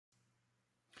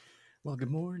Well,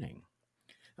 good morning.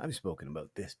 I've spoken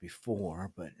about this before,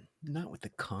 but not with the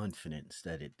confidence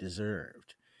that it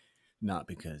deserved. Not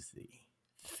because the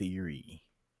theory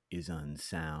is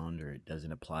unsound or it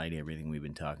doesn't apply to everything we've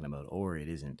been talking about or it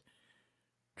isn't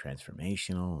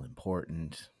transformational,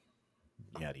 important,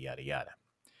 yada, yada, yada.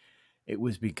 It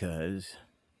was because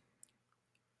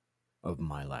of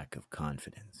my lack of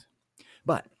confidence.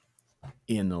 But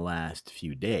in the last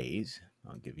few days,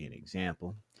 I'll give you an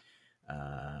example.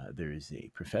 There is a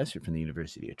professor from the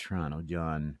University of Toronto,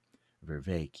 John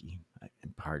Vervaeke,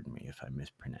 and pardon me if I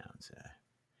mispronounce.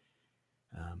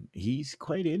 He's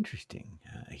quite interesting.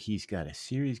 He's got a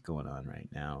series going on right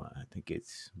now. I think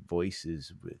it's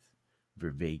Voices with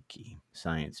Vervaeke,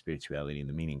 Science, Spirituality, and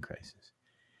the Meaning Crisis.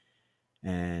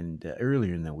 And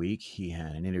earlier in the week, he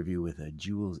had an interview with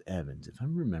Jules Evans, if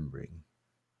I'm remembering.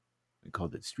 We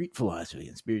called it Street Philosophy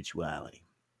and Spirituality.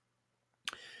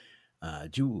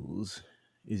 Jules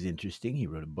is interesting. He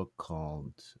wrote a book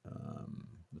called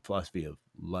The Philosophy of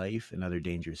Life and Other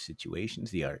Dangerous Situations,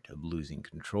 The Art of Losing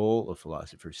Control, a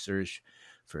philosopher's search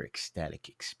for ecstatic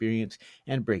experience,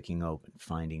 and breaking open,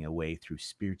 finding a way through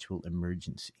spiritual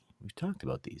emergency. We've talked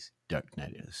about these. Dark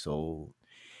night of the soul.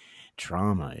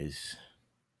 Trauma is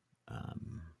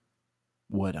um,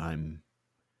 what I'm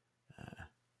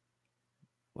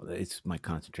well, it's my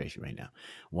concentration right now.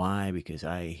 Why? Because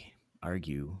I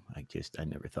argue, I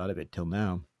never thought of it till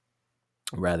now.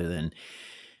 Rather than,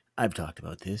 I've talked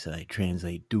about this, I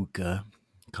translate dukkha,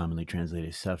 commonly translated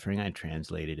as suffering, I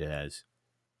translated it as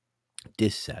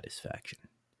dissatisfaction.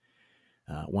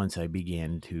 Once I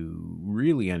began to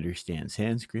really understand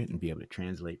Sanskrit and be able to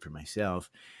translate for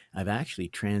myself, I've actually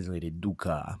translated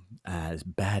dukkha as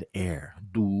bad air.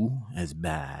 Du as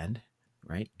bad,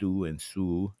 right? Du and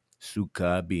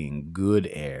sukha being good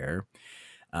air.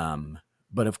 Um,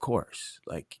 but of course,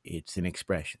 like it's an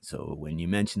expression. So when you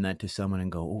mention that to someone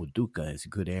and go, "Oh, dukkha is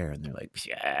good air," and they're like,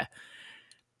 "Yeah,"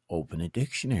 open a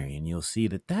dictionary and you'll see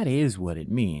that that is what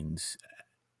it means.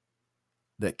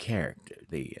 The character,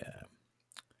 the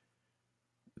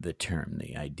term,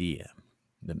 the idea,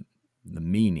 the the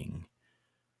meaning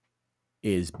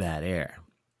is bad air.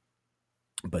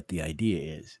 But the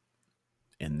idea is,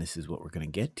 and this is what we're going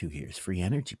to get to here, is free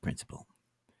energy principle.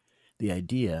 The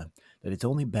idea that it's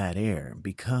only bad air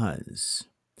because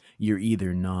you're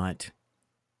either not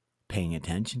paying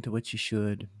attention to what you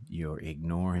should, you're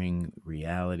ignoring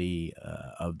reality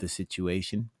of the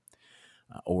situation,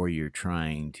 or you're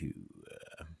trying to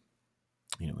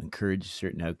encourage a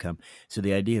certain outcome. So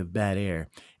the idea of bad air,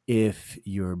 if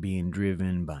you're being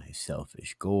driven by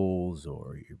selfish goals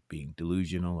or you're being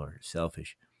delusional or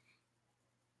selfish,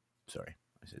 sorry,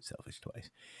 I said selfish twice.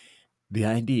 The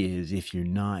idea is if you're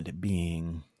not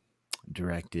being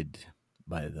directed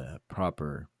by the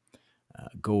proper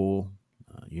goal,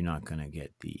 you're not going to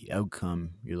get the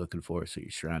outcome you're looking for. So you're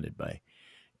surrounded by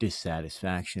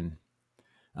dissatisfaction.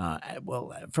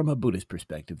 From a Buddhist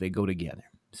perspective, they go together.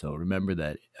 So remember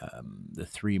that the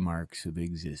three marks of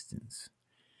existence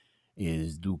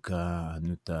is dukkha,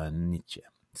 anatta, anicca.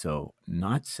 So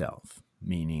not self,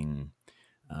 meaning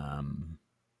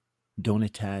don't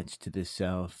attach to the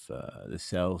self. The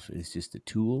self is just a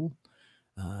tool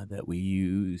that we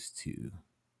use to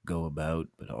go about,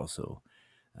 but also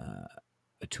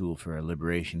a tool for our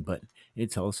liberation. But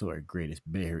it's also our greatest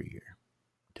barrier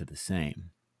to the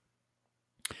same.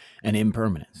 And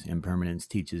impermanence. Impermanence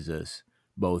teaches us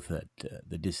both that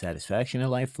the dissatisfaction in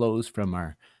life flows from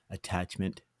our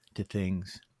attachment to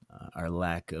things, our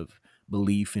lack of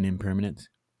belief in impermanence,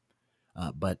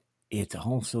 but it's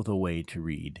also the way to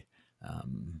read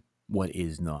what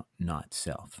is not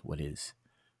self, what is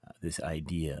this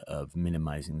idea of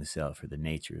minimizing the self or the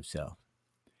nature of self.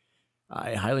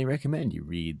 I highly recommend you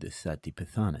read the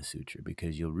Satipatthana Sutra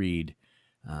because you'll read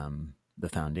the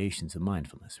foundations of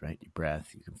mindfulness, right? Your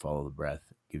breath, you can follow the breath,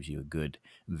 it gives you a good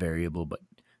variable but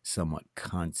somewhat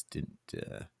constant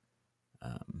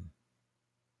um,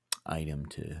 item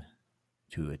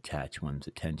to attach one's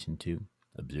attention to,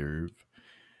 observe,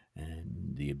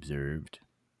 and the observed.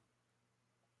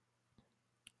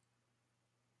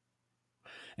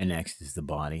 And next is the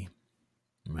body,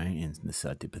 right? And the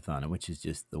Satipatthana, which is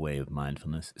just the way of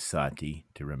mindfulness, sati,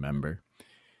 to remember.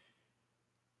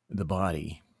 The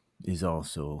body is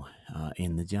also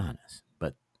in the jhanas,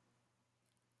 but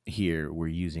here we're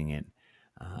using it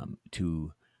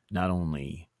to not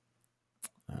only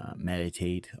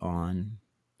meditate on,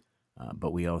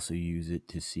 but we also use it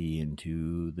to see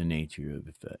into the nature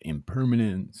of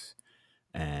impermanence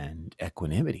and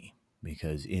equanimity.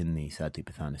 Because in the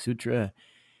Satipatthana Sutra,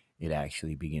 it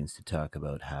actually begins to talk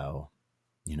about how,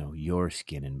 your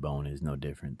skin and bone is no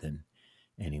different than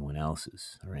anyone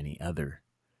else's or any other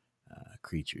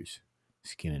creature's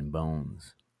skin and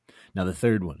bones. Now, the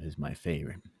third one is my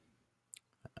favorite.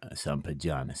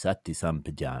 Sampajana, Sati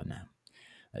Sampajana.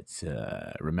 That's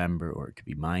remember or to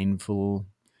be mindful,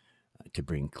 to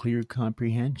bring clear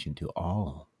comprehension to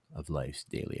all of life's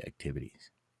daily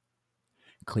activities.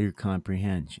 Clear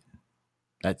comprehension.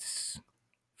 That's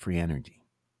free energy.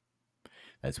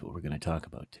 That's what we're going to talk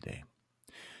about today.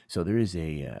 So there is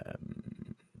a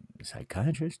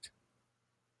psychiatrist,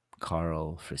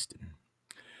 Carl Friston.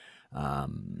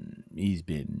 He's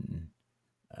been,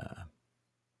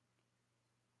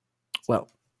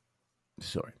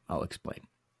 I'll explain.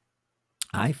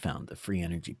 I found the free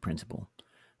energy principle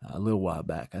a little while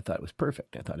back. I thought it was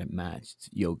perfect. I thought it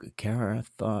matched Yogacara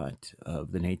thought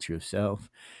of the nature of self.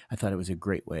 I thought it was a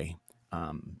great way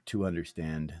to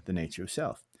understand the nature of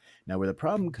self. Now, where the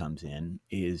problem comes in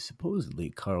is supposedly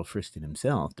Carl Friston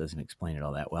himself doesn't explain it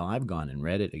all that well. I've gone and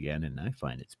read it again, and I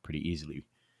find it's pretty easily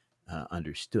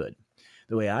understood.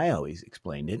 The way I always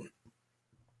explained it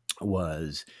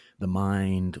was the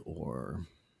mind or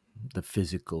the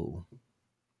physical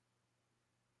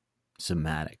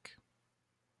somatic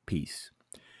piece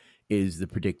is the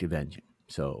predictive engine.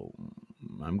 So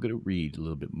I'm going to read a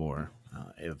little bit more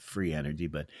of free energy,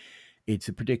 but it's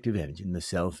a predictive engine. The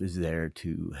self is there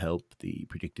to help the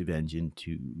predictive engine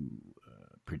to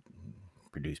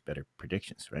produce better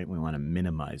predictions, right? We want to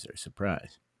minimize our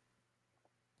surprise.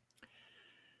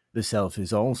 The self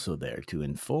is also there to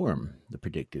inform the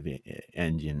predictive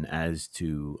engine as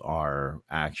to our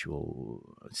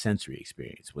actual sensory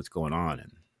experience, what's going on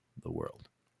in the world.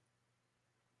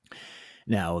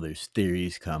 Now, there's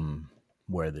theories come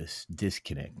where this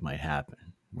disconnect might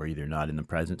happen. We're either not in the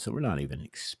present, so we're not even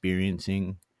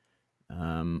experiencing,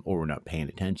 or we're not paying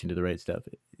attention to the right stuff.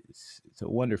 It's a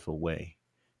wonderful way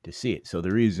to see it. So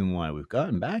the reason why we've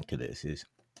gotten back to this is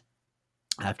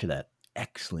after that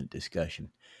excellent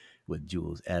discussion with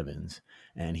Jules Evans,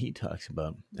 and he talks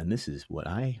about, and this is what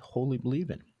I wholly believe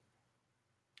in,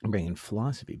 bringing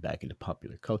philosophy back into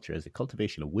popular culture as the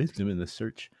cultivation of wisdom in the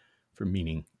search for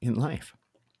meaning in life.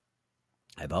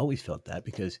 I've always felt that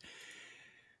because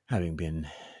having been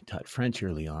taught French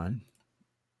early on,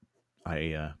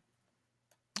 I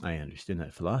understand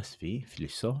that philosophy,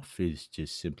 philosophe, is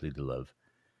just simply the love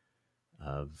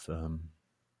of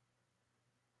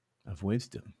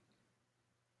wisdom.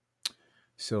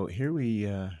 So here we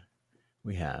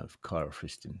have Carl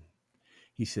Friston.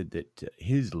 He said that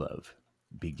his love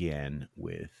began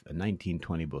with a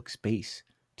 1920 book, Space,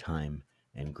 Time,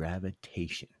 and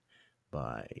Gravitation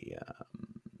by,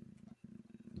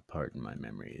 pardon my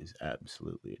memory is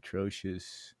absolutely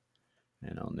atrocious,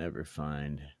 and I'll never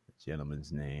find the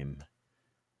gentleman's name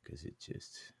because it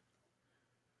just...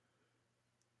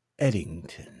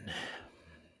 Eddington.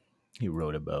 He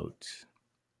wrote about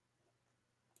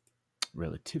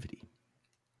relativity.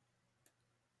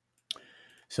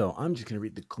 So I'm just going to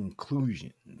read the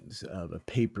conclusions of a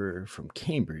paper from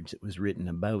Cambridge that was written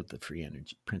about the free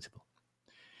energy principle.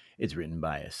 It's written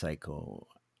by a psychoanalyst,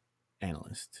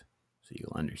 so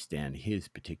you'll understand his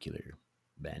particular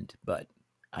bent, but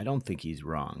I don't think he's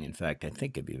wrong. In fact, I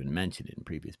think I've even mentioned it in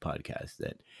previous podcasts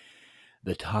that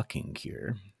the talking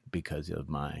cure, because of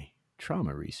my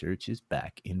trauma research, is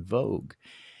back in vogue.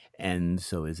 And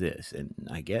so is this. And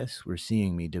I guess we're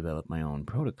seeing me develop my own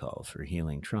protocol for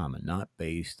healing trauma, not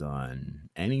based on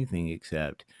anything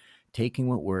except taking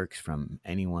what works from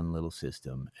any one little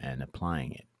system and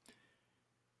applying it,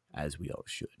 as we all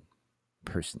should,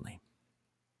 personally.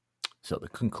 So the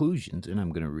conclusions, and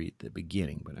I'm going to read the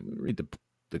beginning, but I'm going to read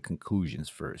the conclusions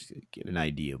first to get an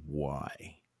idea of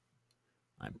why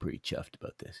I'm pretty chuffed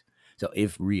about this. So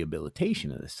if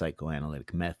rehabilitation of the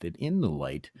psychoanalytic method in the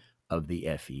light of the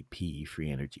FEP, free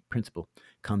energy principle,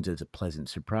 comes as a pleasant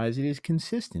surprise, it is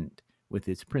consistent with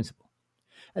its principle.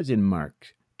 As in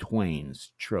Mark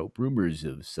Twain's trope, rumors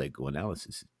of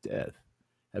psychoanalysis' death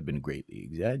have been greatly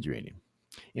exaggerated.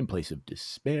 In place of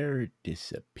despair,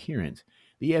 disappearance,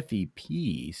 the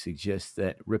FEP suggests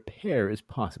that repair is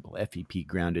possible.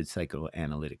 FEP-grounded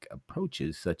psychoanalytic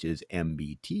approaches such as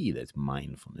MBT, that's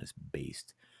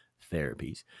mindfulness-based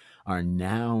therapies, are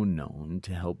now known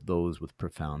to help those with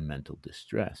profound mental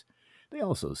distress. They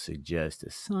also suggest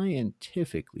a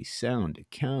scientifically sound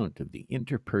account of the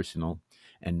interpersonal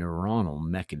and neuronal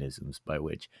mechanisms by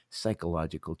which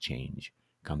psychological change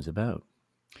comes about.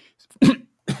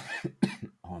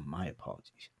 Oh, my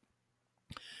apologies.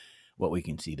 What we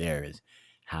can see there is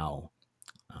how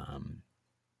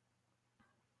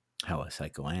a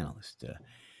psychoanalyst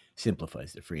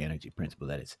simplifies the free energy principle,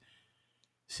 that it's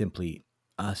simply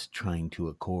us trying to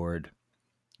accord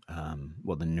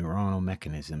Well, the neuronal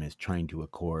mechanism is trying to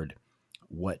accord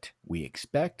what we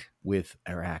expect with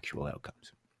our actual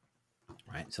outcomes.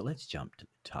 Right, so let's jump to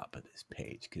the top of this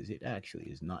page because it actually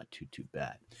is not too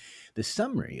bad. The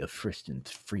summary of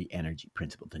Friston's free energy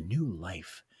principle, the new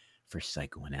life for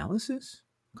psychoanalysis?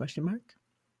 Question mark.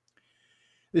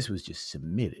 This was just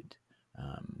submitted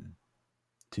um,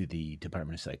 to the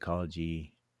Department of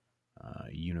Psychology,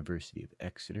 University of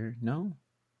Exeter. No,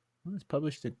 well, it's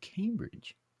published at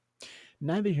Cambridge.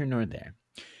 Neither here nor there.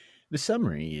 The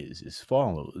summary is as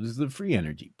follows. The free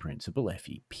energy principle,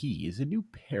 FEP, is a new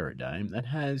paradigm that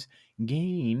has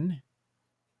gained,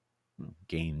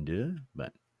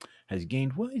 but has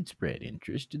gained widespread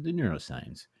interest in the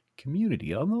neuroscience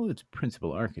community. Although its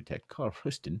principal architect, Carl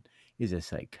Friston, is a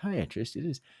psychiatrist, it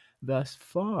has thus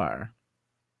far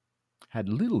had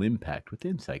little impact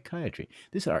within psychiatry.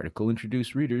 This article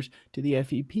introduced readers to the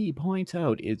FEP, points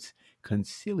out its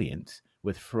consilience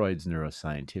with Freud's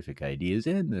neuroscientific ideas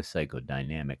and the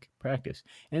psychodynamic practice,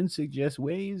 and suggests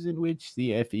ways in which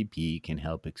the FEP can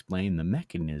help explain the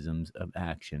mechanisms of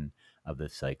action of the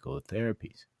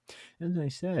psychotherapies. As I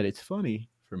said, it's funny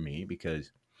for me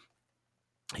because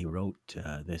he wrote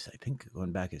this, I think,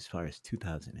 going back as far as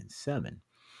 2007.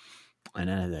 And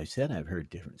as I said, I've heard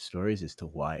different stories as to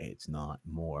why it's not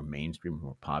more mainstream,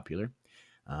 more popular.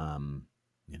 Um,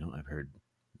 I've heard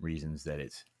reasons that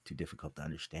it's too difficult to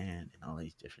understand and all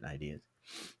these different ideas.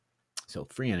 So,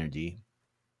 free energy.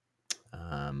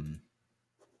 Let's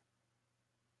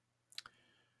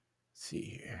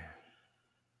see here.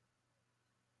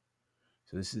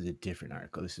 So, this is a different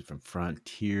article. This is from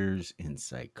Frontiers in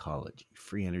Psychology,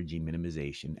 Free Energy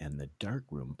Minimization and the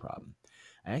Darkroom Problem.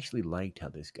 I actually liked how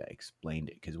this guy explained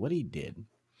it because what he did,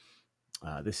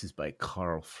 this is by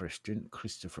Carl Friston,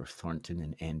 Christopher Thornton,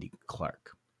 and Andy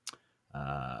Clark.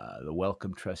 The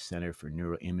Wellcome Trust Center for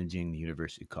Neuroimaging, the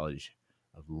University College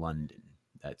of London.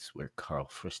 That's where Carl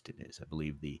Friston is. I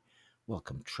believe the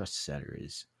Wellcome Trust Center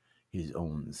is his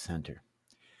own center.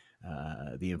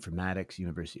 The Informatics,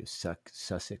 University of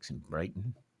Sussex in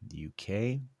Brighton, the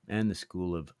UK, and the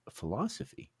School of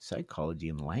Philosophy, Psychology,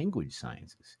 and Language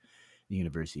Sciences, the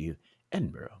University of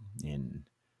Edinburgh in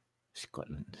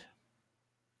Scotland.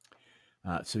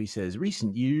 So he says,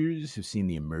 recent years have seen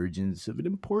the emergence of an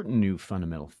important new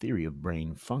fundamental theory of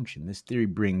brain function. This theory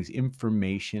brings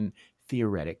information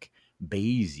theoretic,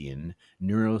 Bayesian,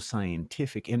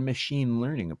 neuroscientific, and machine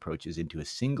learning approaches into a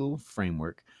single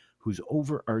framework whose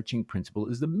overarching principle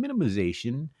is the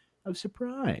minimization of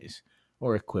surprise,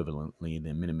 or equivalently, the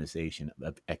minimization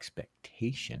of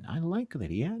expectation. I like that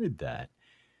he added that.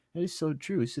 That is so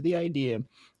true. So the idea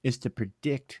is to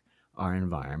predict our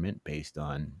environment based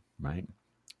on, right,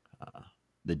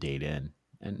 the data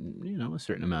and a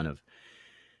certain amount of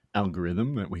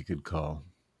algorithm that we could call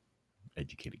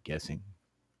educated guessing,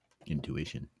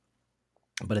 intuition.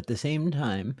 But at the same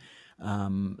time,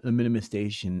 the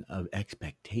minimization of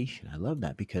expectation. I love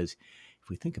that because if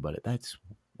we think about it, that's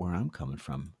where I'm coming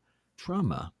from.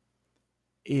 Trauma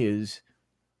is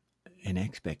an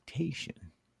expectation,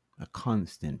 a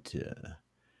constant,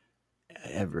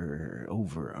 ever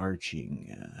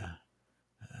overarching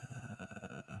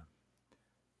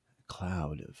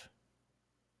cloud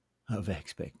of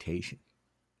expectation.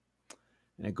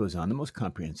 And it goes on. The most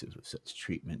comprehensive of such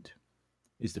treatment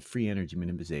is the free energy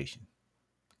minimization.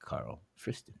 Carl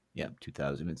Friston. Yep,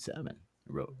 2007.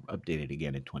 Wrote, updated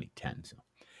again in 2010. So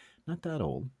not that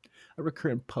old. A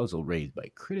recurrent puzzle raised by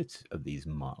critics of these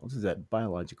models is that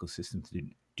biological systems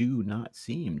do not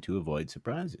seem to avoid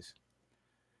surprises.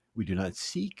 We do not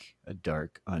seek a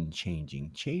dark,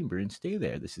 unchanging chamber and stay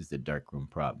there. This is the darkroom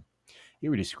problem. Here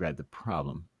we describe the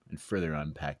problem and further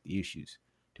unpack the issues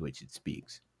to which it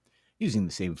speaks. Using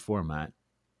the same format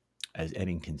as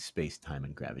Eddington's Space, Time,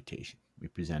 and Gravitation, we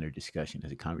present our discussion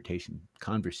as a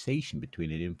conversation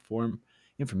between an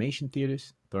information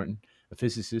theorist, Thornton, a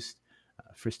physicist,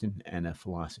 Friston, and a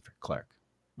philosopher, Clark.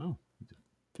 Oh, he's a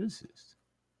physicist.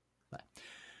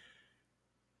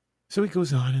 So he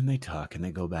goes on and they talk and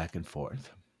they go back and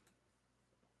forth.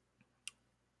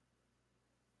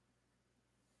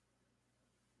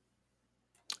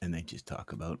 And they just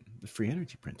talk about the free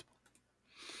energy principle.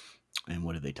 And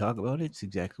what do they talk about? It's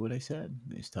exactly what I said.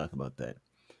 They just talk about that.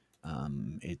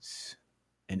 It's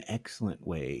an excellent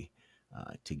way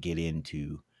to get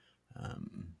into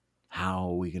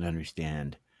how we can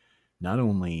understand not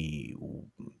only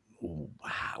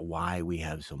why we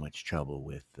have so much trouble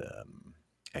with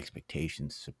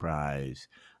expectations, surprise,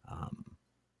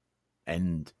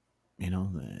 and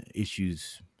the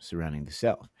issues surrounding the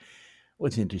self.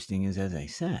 What's interesting is, as I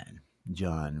said,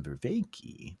 John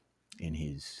Vervaeke, in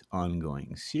his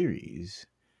ongoing series,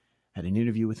 had an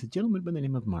interview with a gentleman by the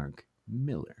name of Mark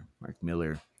Miller. Mark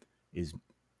Miller is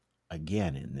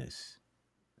again in this.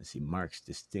 Let's see, Marx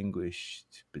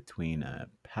distinguished between a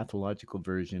pathological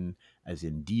version, as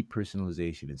in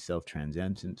depersonalization and self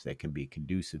transcendence, that can be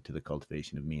conducive to the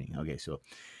cultivation of meaning. Okay, so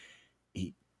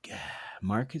he,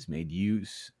 Mark has made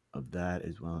use of that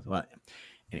as well. Well,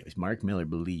 anyways, Mark Miller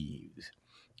believes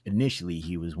initially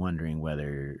he was wondering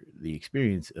whether the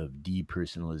experience of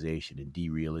depersonalization and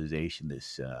derealization,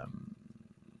 this I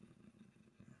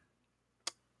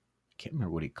can't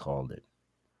remember what he called it,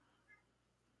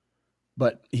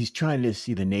 but he's trying to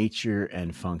see the nature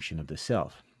and function of the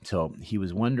self. So he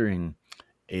was wondering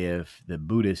if the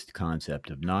Buddhist concept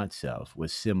of not self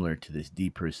was similar to this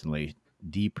depersonalization,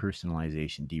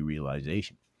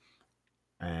 derealization.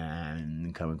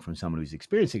 And coming from someone who's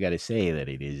experienced, I got to say that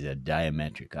it is a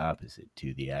diametric opposite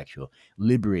to the actual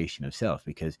liberation of self,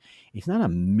 because it's not a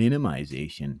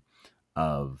minimization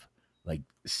of like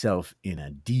self in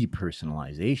a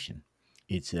depersonalization.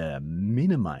 It's a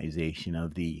minimization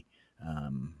of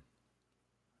um,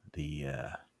 the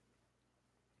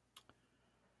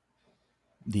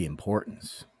the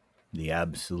importance, the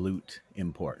absolute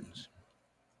importance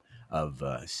of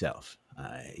self.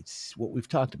 It's what we've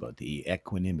talked about, the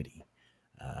equanimity,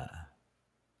 uh,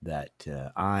 that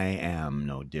I am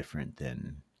no different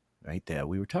than, right?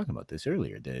 We were talking about this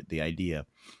earlier, the idea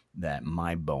that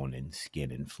my bone and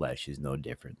skin and flesh is no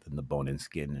different than the bone and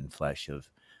skin and flesh of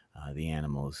the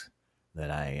animals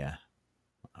that I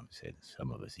would say that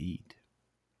some of us eat.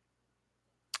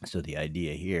 So the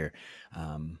idea here,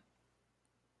 um,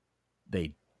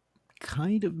 they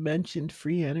kind of mentioned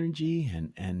free energy,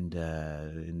 and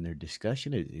in their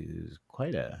discussion, it is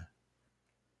quite a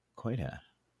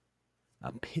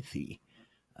pithy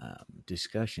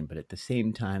discussion, but at the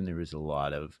same time, there was a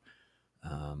lot of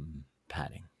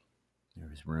padding. There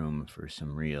was room for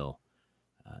some real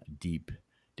deep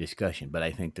discussion. But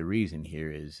I think the reason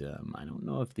here is I don't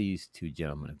know if these two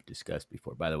gentlemen have discussed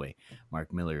before. By the way,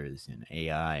 Mark Miller is in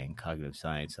AI and cognitive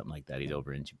science, something like that. He's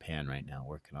over in Japan right now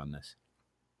working on this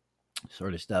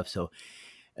sort of stuff. So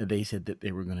they said that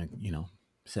they were going to,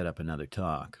 set up another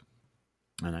talk.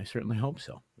 And I certainly hope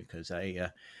so, because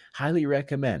I highly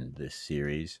recommend this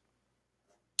series.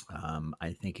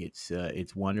 I think it's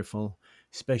wonderful,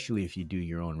 especially if you do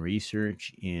your own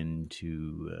research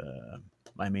into.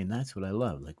 I mean, that's what I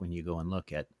love. Like when you go and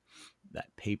look at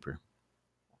that paper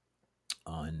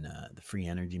on the free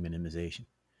energy minimization,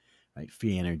 right?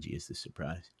 Free energy is the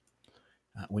surprise.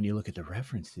 When you look at the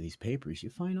reference to these papers, you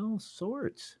find all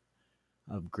sorts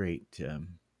of great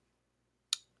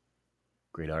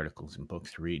articles and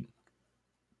books to read.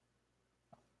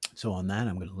 So on that,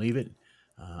 I'm going to leave it.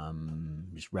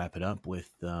 Just wrap it up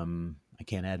with I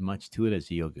can't add much to it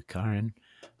as a Yogacaran.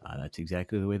 That's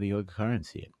exactly the way the Yogacarans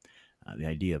see it. The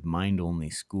idea of mind only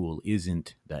school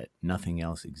isn't that nothing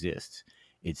else exists,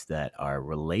 it's that our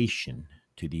relation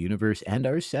to the universe and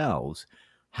ourselves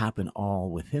happen all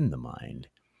within the mind.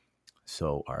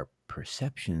 So our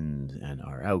perceptions and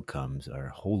our outcomes are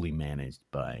wholly managed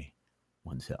by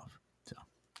oneself. So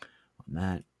on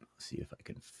that, let's see if I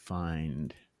can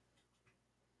find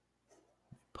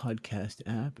podcast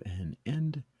app and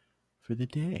end for the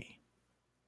day.